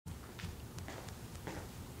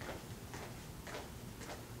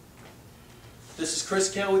This is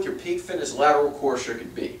Chris Kell with your Peak Fitness Lateral Core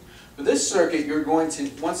Circuit B. For this circuit, you're going to,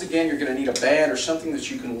 once again, you're going to need a band or something that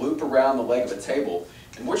you can loop around the leg of a table.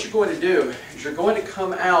 And what you're going to do is you're going to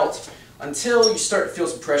come out until you start to feel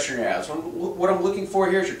some pressure in your abs. What I'm looking for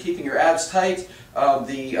here is you're keeping your abs tight.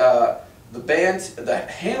 The band, the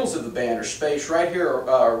handles of the band are spaced right here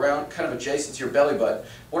around, kind of adjacent to your belly button.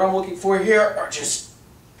 What I'm looking for here are just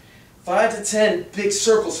 5 to 10 big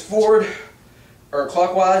circles forward or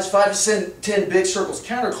clockwise, 5 to 10 big circles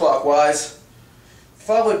counterclockwise,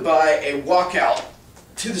 followed by a walkout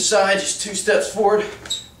to the side, just 2 steps forward,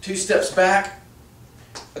 2 steps back.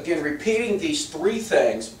 Again, repeating these 3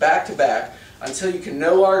 things back to back until you can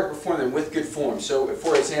no longer perform them with good form. So,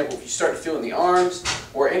 for example, if you start to feel in the arms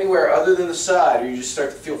or anywhere other than the side, or you just start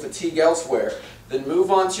to feel fatigue elsewhere, then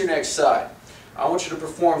move on to your next side. I want you to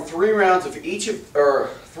perform 3 rounds of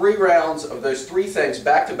three rounds of those 3 things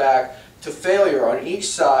back to back to failure on each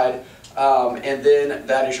side, and then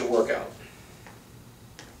that is your workout.